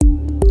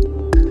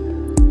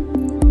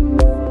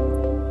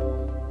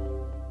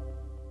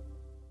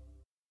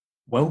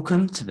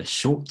Welcome to the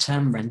Short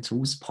Term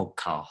Rentals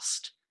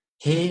podcast.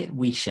 Here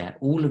we share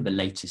all of the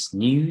latest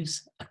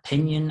news,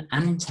 opinion,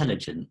 and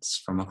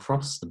intelligence from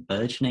across the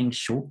burgeoning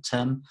short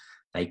term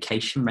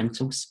vacation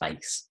rental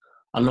space,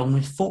 along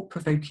with thought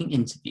provoking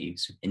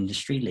interviews with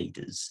industry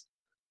leaders.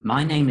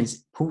 My name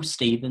is Paul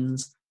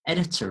Stevens,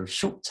 editor of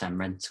Short Term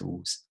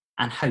Rentals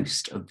and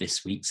host of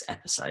this week's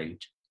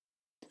episode.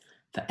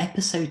 For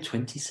episode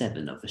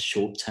 27 of the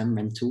Short Term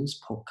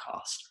Rentals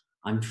podcast,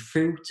 I'm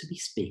thrilled to be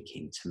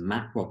speaking to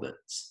Matt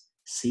Roberts,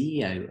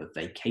 CEO of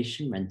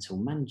vacation rental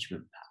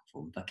management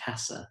platform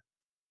Vacasa,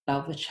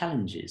 about the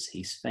challenges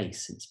he's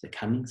faced since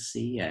becoming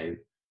CEO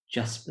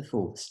just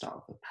before the start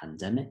of the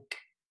pandemic,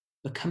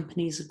 the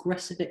company's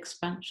aggressive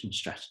expansion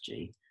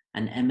strategy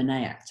and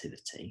M&A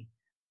activity,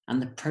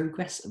 and the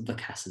progress of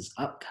Vacasa's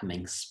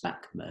upcoming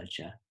SPAC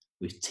merger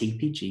with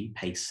TPG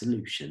Pace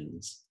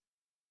Solutions.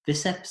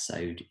 This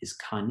episode is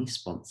kindly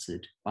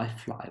sponsored by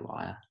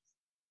Flywire.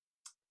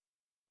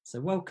 So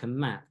welcome,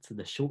 Matt, to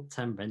the Short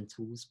Term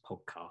Rentals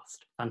podcast.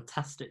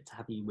 Fantastic to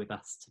have you with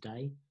us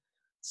today.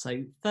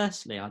 So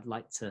firstly, I'd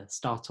like to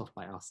start off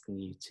by asking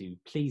you to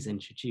please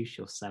introduce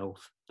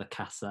yourself,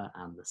 Vacasa,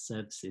 and the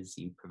services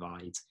you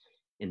provide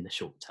in the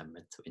short-term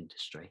rental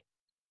industry.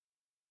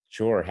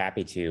 Sure,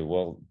 happy to.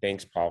 Well,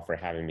 thanks, Paul, for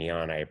having me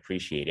on. I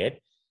appreciate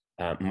it.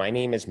 My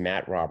name is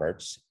Matt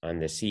Roberts. I'm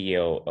the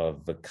CEO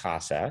of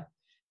Vacasa,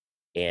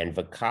 and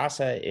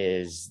Vacasa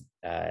is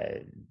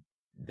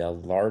the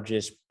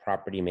largest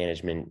property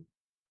management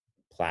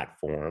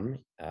platform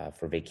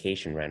for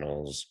vacation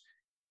rentals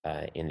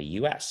in the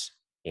US.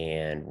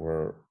 And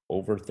we're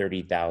over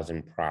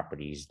 30,000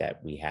 properties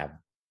that we have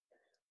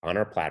on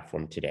our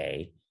platform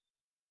today.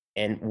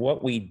 And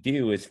what we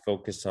do is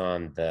focus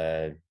on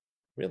the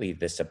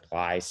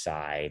supply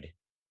side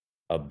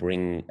of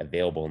bringing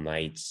available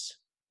nights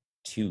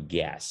to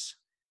guests.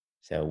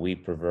 So we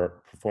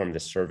perform the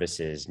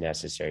services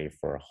necessary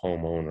for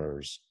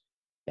homeowners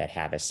that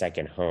have a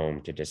second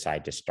home to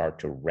decide to start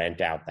to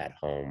rent out that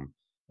home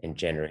and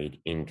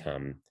generate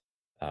income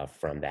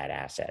from that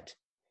asset.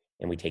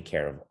 And we take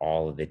care of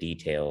all of the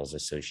details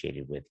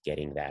associated with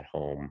getting that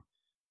home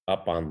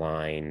up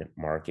online,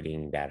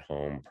 marketing that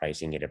home,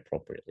 pricing it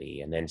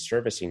appropriately, and then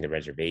servicing the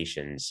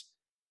reservations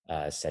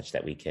such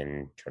that we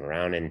can turn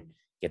around and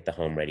get the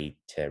home ready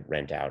to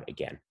rent out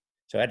again.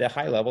 So at a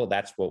high level,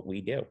 that's what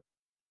we do.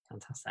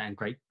 Fantastic, and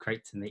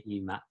great to meet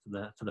you, Matt,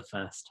 for the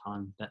first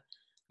time. But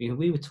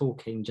we were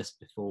talking just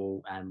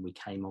before we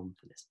came on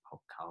for this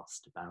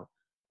podcast about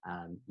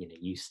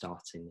you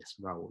starting this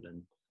role,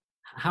 and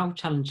how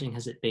challenging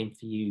has it been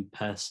for you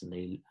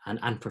personally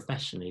and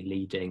professionally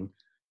leading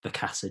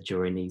Vacasa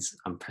during these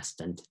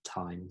unprecedented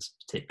times,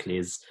 particularly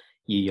as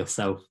you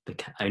yourself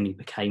only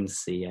became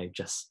CEO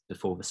just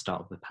before the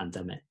start of the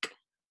pandemic?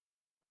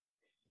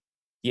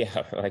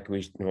 Yeah, like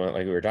we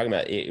were talking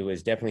about, it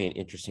was definitely an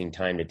interesting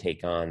time to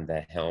take on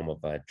the helm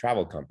of a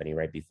travel company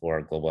right before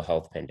a global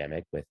health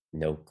pandemic with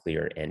no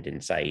clear end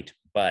in sight.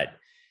 But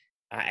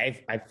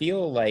I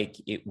feel like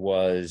it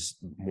was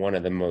one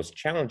of the most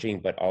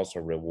challenging but also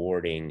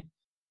rewarding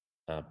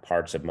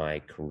parts of my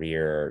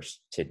career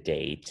to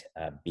date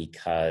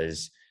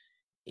because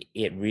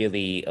it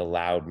really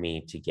allowed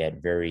me to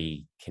get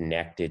very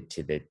connected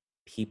to the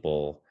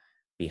people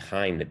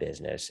behind the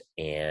business,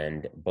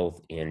 and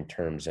both in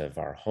terms of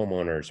our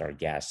homeowners, our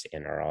guests,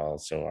 and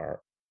our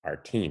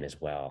team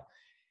as well.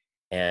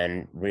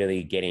 And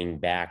really getting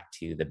back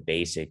to the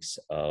basics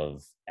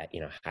of,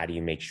 how do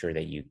you make sure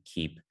that you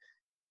keep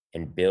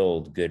and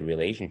build good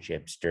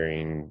relationships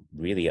during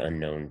really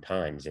unknown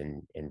times,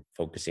 and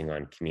focusing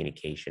on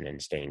communication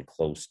and staying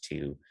close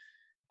to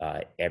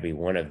every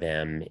one of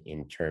them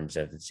in terms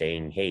of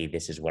saying, hey,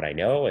 this is what I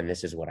know and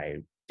this is what I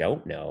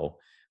don't know,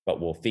 but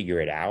we'll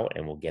figure it out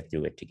and we'll get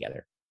through it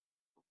together.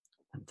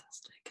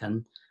 Fantastic.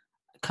 And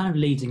kind of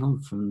leading on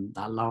from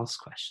that last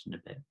question a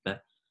bit, but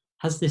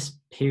has this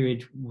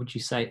period, would you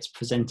say it's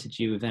presented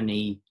you with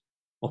any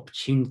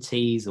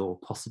opportunities or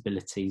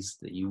possibilities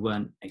that you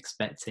weren't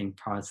expecting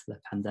prior to the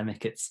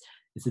pandemic? It's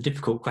a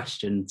difficult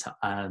question to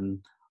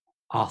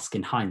ask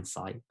in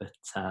hindsight, but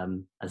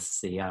as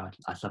CEO,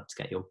 I'd love to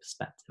get your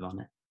perspective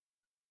on it.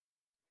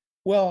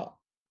 Well,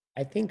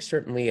 I think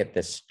certainly at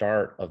the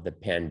start of the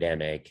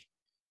pandemic,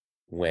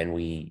 when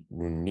we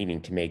were needing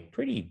to make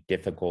pretty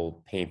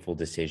difficult, painful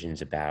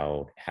decisions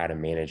about how to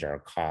manage our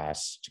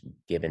costs,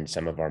 given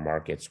some of our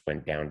markets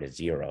went down to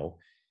zero,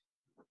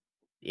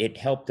 it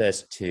helped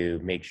us to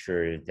make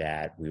sure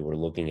that we were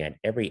looking at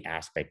every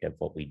aspect of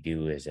what we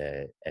do as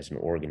an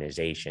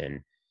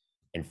organization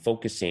and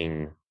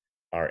focusing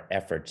our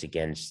efforts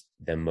against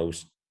the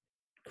most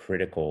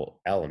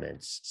critical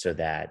elements, so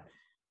that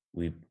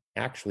we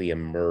actually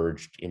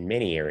emerged in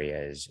many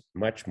areas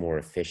much more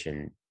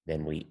efficient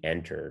than we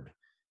entered.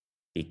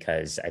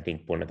 Because I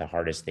think one of the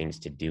hardest things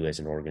to do as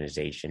an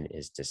organization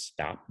is to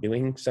stop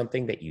doing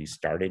something that you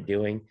started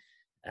doing,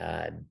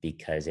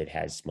 because it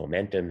has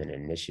momentum and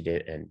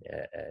initiative and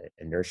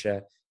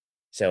inertia.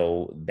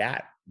 So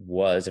that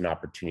was an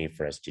opportunity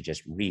for us to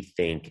just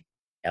rethink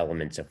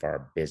elements of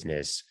our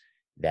business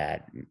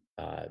that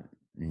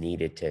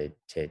needed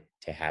to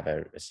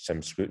have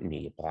some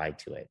scrutiny applied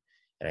to it.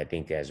 And I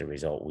think as a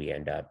result, we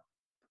end up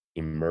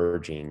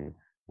emerging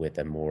with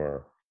a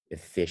more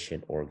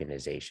efficient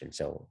organization.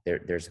 So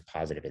there's a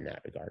positive in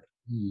that regard.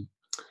 Mm.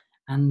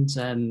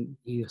 And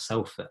you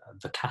yourself at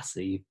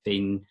Vacasa, you've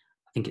been,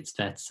 I think it's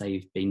fair to say,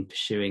 you've been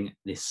pursuing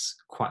this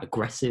quite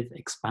aggressive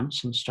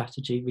expansion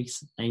strategy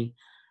recently,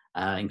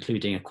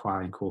 including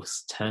acquiring, of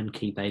course,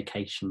 Turnkey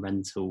Vacation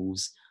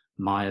Rentals,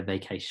 Maya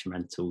Vacation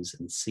Rentals,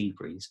 and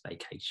Seabreeze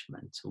Vacation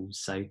Rentals.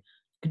 So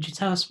could you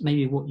tell us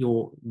maybe what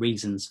your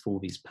reasons for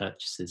these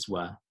purchases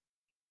were?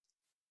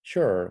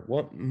 Sure.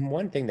 Well,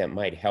 one thing that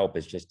might help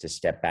is just to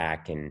step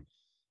back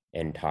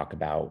and talk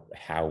about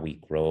how we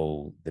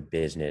grow the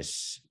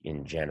business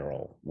in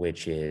general,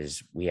 which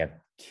is we have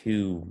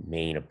two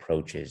main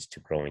approaches to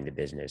growing the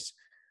business.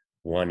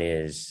 One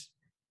is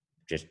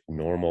just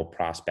normal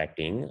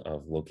prospecting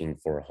of looking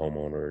for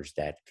homeowners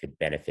that could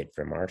benefit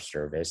from our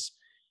service,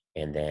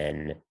 and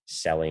then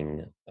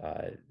selling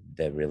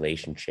the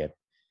relationship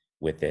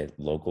with the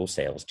local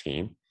sales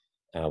team.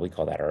 We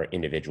call that our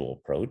individual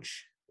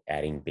approach,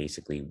 adding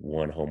basically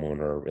one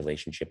homeowner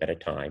relationship at a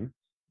time.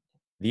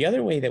 The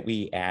other way that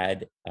we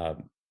add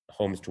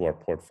homes to our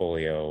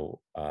portfolio,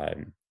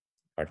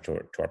 or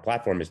to our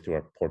platform, is through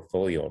our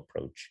portfolio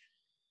approach.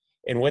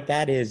 And what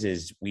that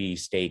is we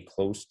stay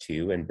close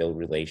to and build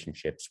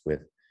relationships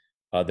with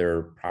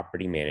other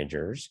property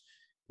managers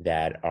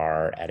that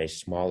are at a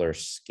smaller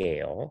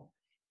scale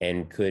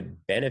and could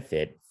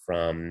benefit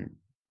from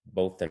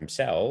both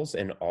themselves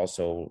and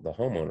also the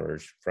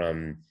homeowners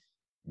from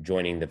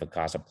joining the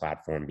Vacasa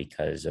platform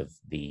because of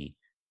the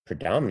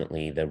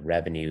predominantly the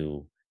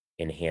revenue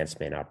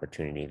enhancement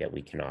opportunity that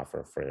we can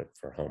offer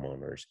for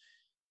homeowners.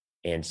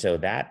 And so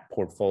that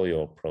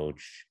portfolio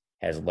approach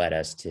has led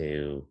us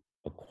to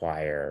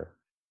acquire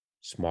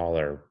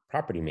smaller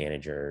property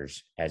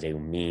managers as a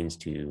means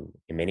to,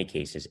 in many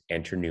cases,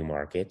 enter new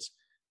markets,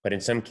 but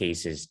in some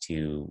cases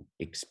to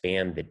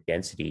expand the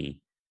density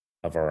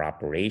of our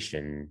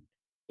operation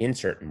in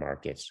certain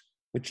markets,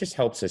 which just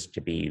helps us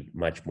to be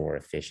much more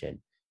efficient.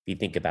 If you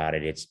think about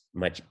it, it's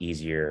much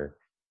easier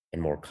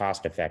and more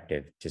cost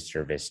effective to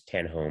service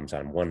 10 homes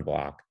on one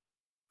block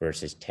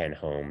versus 10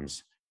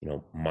 homes,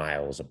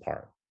 miles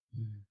apart.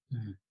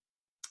 Mm-hmm.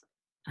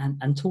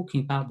 And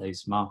talking about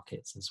those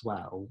markets as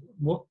well,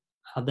 what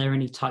are there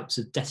any types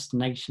of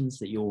destinations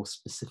that you're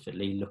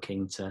specifically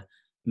looking to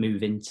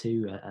move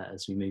into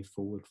as we move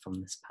forward from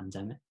this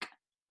pandemic?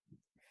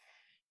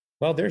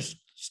 Well, there's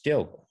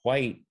still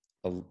quite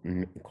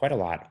a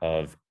lot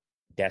of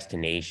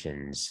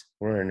destinations.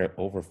 We're in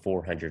over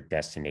 400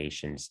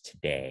 destinations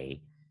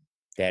today.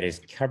 That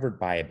is covered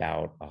by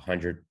about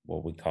 100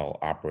 what we call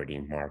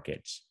operating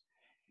markets.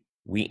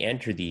 We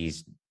enter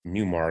these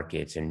new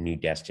markets and new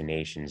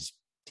destinations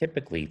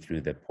typically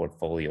through the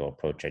portfolio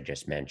approach I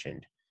just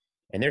mentioned.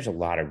 And there's a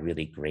lot of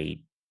really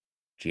great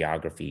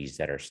geographies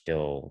that are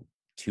still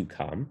to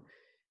come.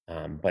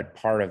 But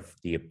part of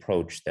the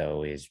approach,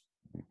 though, is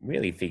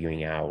really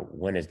figuring out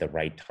when is the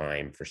right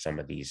time for some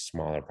of these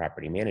smaller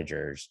property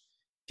managers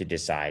to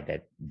decide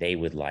that they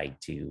would like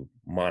to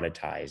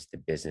monetize the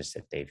business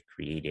that they've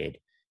created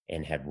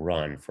and have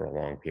run for a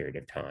long period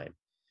of time.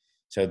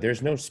 So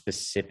there's no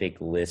specific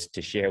list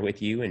to share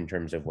with you in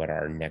terms of what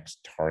our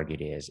next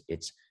target is.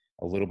 It's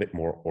a little bit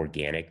more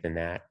organic than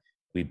that.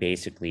 We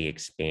basically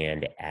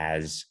expand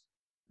as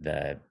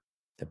the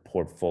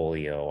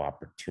portfolio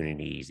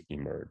opportunities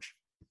emerge.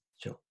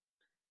 Sure.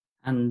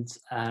 And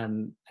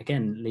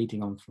again,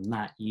 leading on from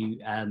that,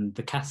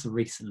 Vacasa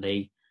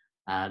recently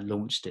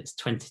launched its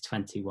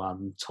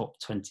 2021 top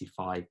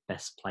 25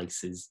 best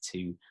places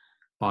to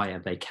buy a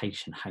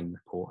vacation home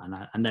report. And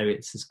I know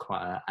it's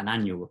quite an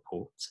annual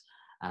report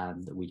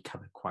that we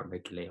cover quite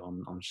regularly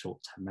on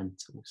short-term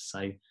rentals.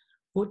 So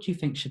what do you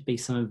think should be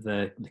some of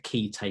the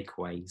key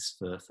takeaways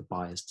for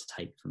buyers to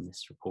take from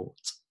this report?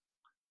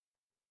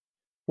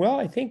 Well,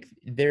 I think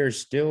there's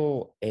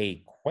still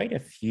quite a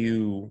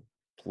few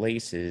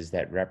places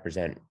that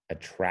represent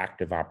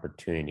attractive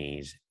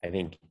opportunities. I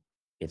think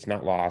it's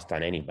not lost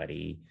on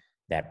anybody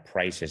that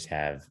prices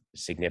have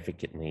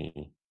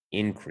significantly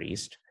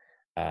increased.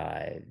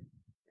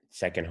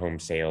 Second home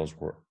sales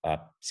were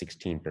up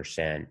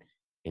 16%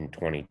 in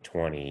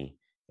 2020.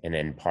 And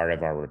then part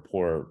of our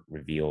report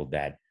revealed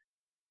that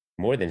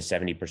more than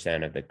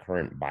 70% of the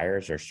current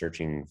buyers are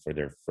searching for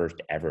their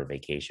first ever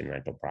vacation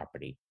rental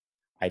property.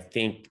 I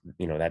think,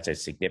 that's a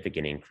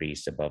significant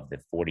increase above the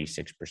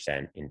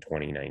 46% in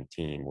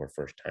 2019 were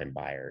first-time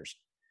buyers.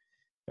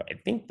 So I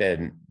think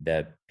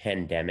the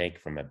pandemic,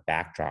 from a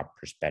backdrop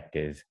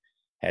perspective,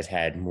 has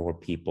had more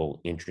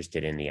people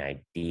interested in the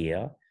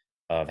idea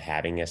of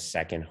having a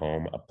second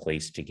home, a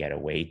place to get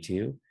away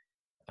to.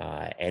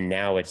 And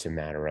now it's a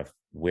matter of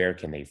where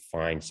can they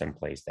find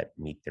someplace that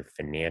meet their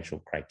financial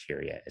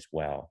criteria as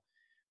well.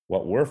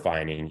 What we're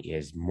finding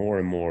is more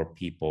and more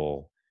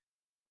people,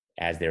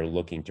 as they're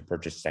looking to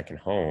purchase a second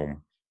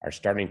home, are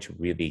starting to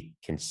really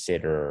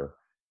consider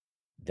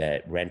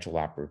the rental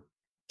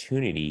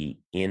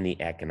opportunity in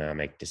the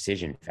economic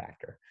decision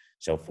factor.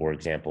 So for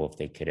example, if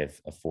they could have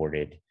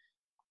afforded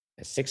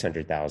a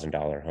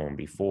 $600,000 home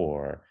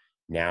before,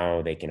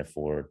 now they can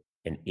afford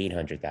an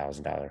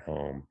 $800,000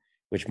 home,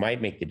 which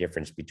might make the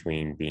difference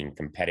between being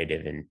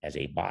competitive and as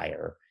a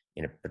buyer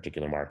in a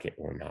particular market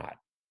or not.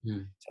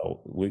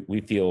 So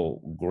we feel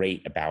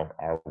great about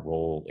our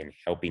role in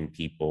helping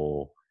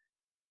people,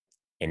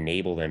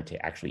 enable them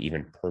to actually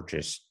even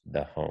purchase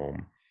the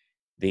home.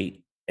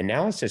 The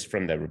analysis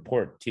from the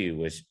report too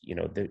was,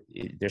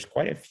 there's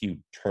quite a few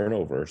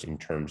turnovers in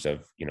terms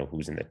of,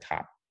 who's in the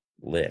top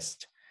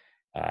list.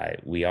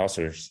 We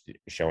also are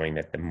showing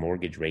that the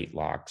mortgage rate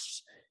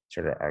locks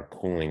sort of are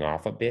cooling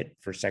off a bit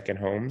for second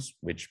homes,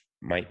 which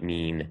might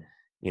mean,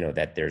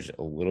 that there's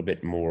a little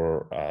bit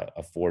more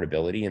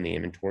affordability in the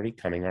inventory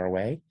coming our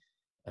way.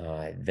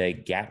 The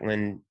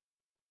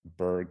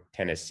Gatlinburg,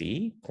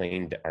 Tennessee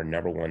claimed our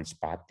number one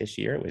spot this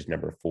year. It was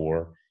number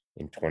 4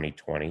 in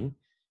 2020.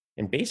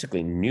 And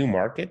basically new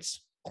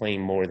markets claim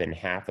more than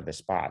half of the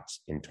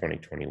spots in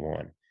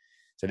 2021.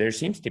 So there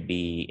seems to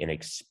be an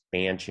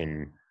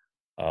expansion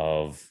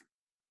of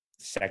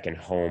second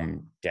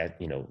home,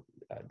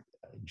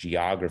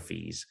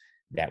 geographies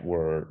that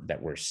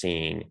we're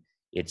seeing.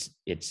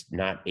 It's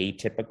not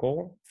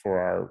atypical for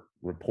our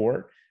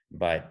report,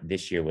 but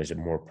this year was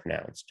more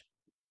pronounced.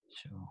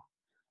 Sure.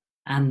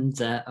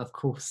 And of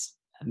course,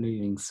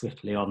 moving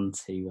swiftly on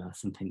to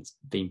something that's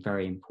been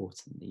very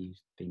important that you've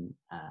been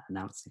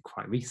announcing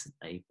quite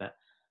recently, but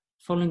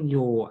following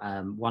your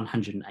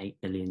 $108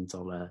 billion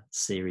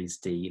Series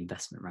D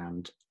investment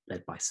round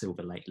led by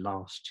Silver Lake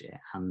last year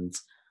and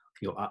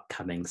your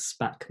upcoming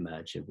SPAC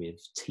merger with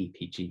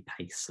TPG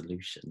Pace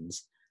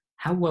Solutions,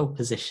 how well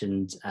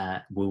positioned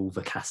will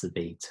Vacasa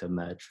be to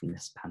emerge from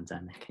this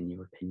pandemic, in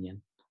your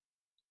opinion?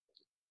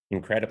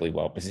 Incredibly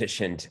well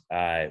positioned.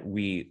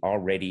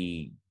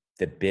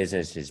 The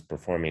business is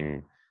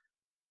performing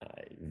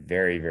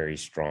very, very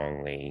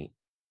strongly,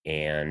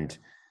 and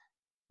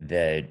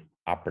the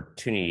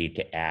opportunity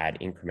to add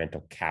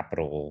incremental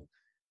capital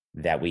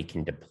that we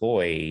can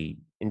deploy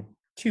in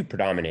 2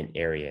 predominant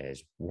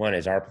areas. One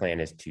is our plan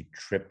is to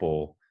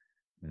triple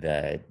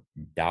the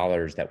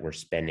dollars that we're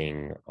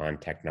spending on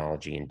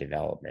technology and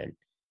development,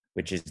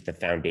 which is the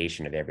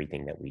foundation of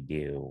everything that we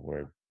do.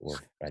 We're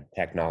a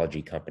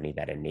technology company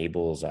that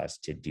enables us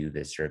to do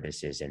the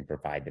services and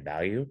provide the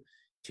value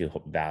to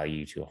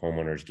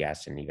homeowners,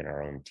 guests, and even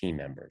our own team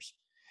members.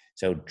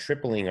 So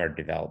tripling our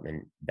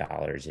development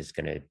dollars is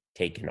going to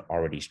take an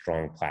already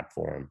strong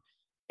platform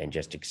and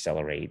just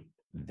accelerate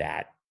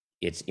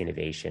its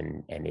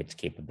innovation and its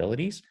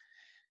capabilities.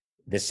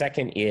 The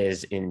second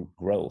is in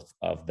growth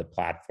of the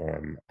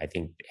platform. I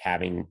think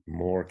having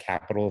more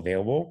capital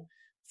available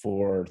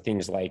for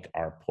things like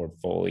our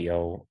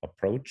portfolio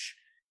approach,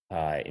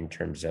 in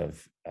terms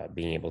of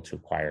being able to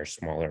acquire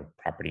smaller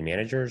property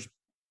managers,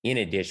 in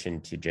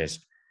addition to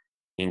just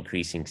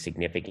increasing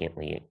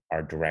significantly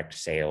our direct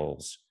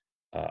sales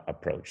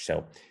approach.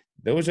 So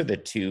those are the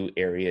 2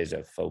 areas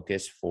of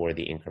focus for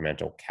the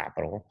incremental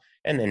capital.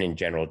 And then in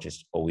general,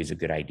 just always a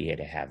good idea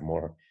to have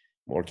more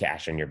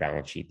cash on your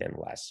balance sheet than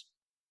less.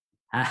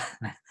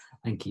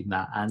 Thank you,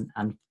 Matt.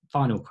 And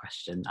final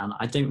question, and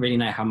I don't really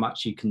know how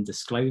much you can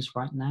disclose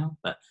right now,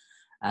 but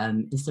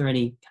is there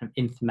any kind of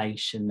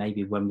information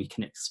maybe when we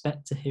can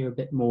expect to hear a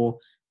bit more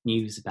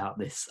news about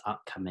this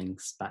upcoming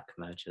SPAC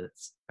merger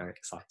that's very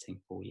exciting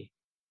for you?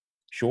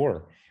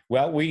 Sure.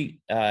 Well,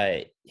 we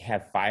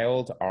have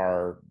filed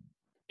our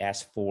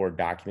S-4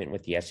 document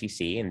with the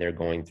SEC, and they're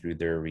going through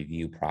their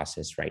review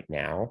process right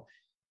now.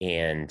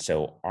 And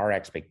so our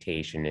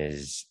expectation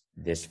is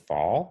this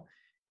fall,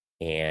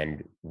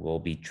 and we'll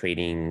be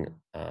trading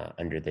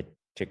under the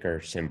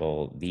ticker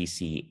symbol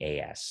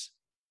VCAS.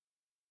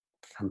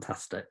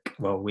 Fantastic.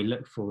 Well, we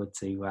look forward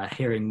to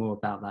hearing more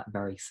about that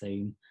very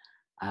soon.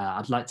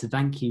 I'd like to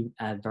thank you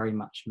very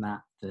much,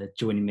 Matt, for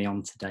joining me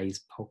on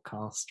today's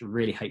podcast.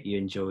 Really hope you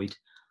enjoyed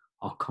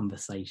our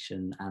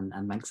conversation,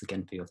 and thanks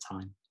again for your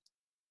time.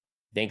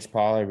 Thanks,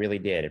 Paul. I really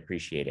did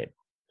appreciate it.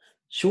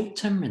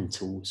 Short-term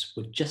rentals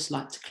would just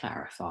like to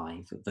clarify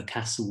that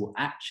Vacasa will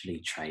actually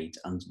trade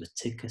under the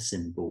ticker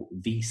symbol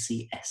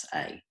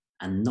VCSA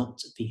and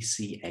not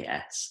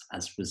VCAS,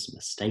 as was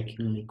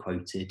mistakenly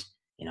quoted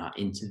in our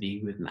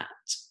interview with Matt.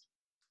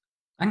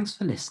 Thanks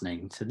for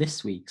listening to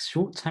this week's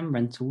Short-Term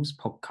Rentals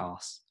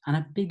podcast, and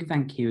a big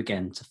thank you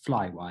again to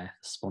Flywire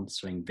for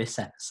sponsoring this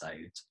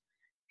episode.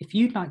 If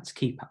you'd like to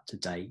keep up to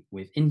date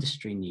with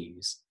industry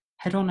news,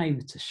 head on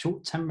over to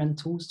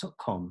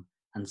shorttermrentals.com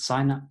and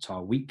sign up to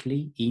our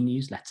weekly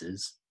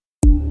e-newsletters.